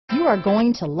you are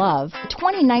going to love the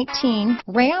 2019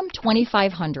 Ram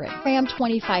 2500. Ram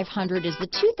 2500 is the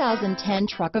 2010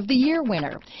 Truck of the Year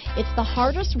winner. It's the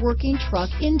hardest working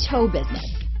truck in tow business.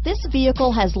 This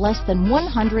vehicle has less than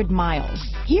 100 miles.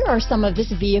 Here are some of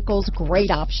this vehicle's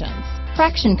great options: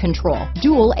 traction control,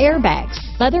 dual airbags,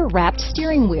 leather-wrapped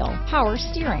steering wheel, power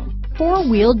steering,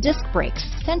 four-wheel disc brakes,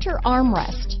 center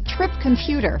armrest, trip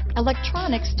computer,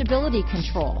 electronic stability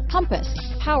control, compass,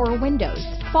 power windows,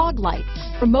 fog lights,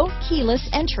 remote keyless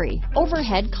entry,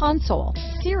 overhead console,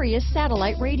 Sirius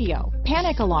satellite radio,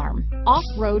 panic alarm,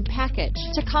 off-road package,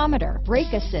 tachometer,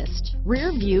 brake assist,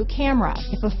 rear view camera.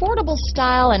 If affordable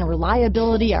style and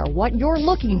reliability are what you're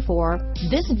looking for,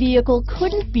 this vehicle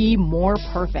couldn't be more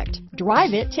perfect.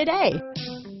 Drive it today.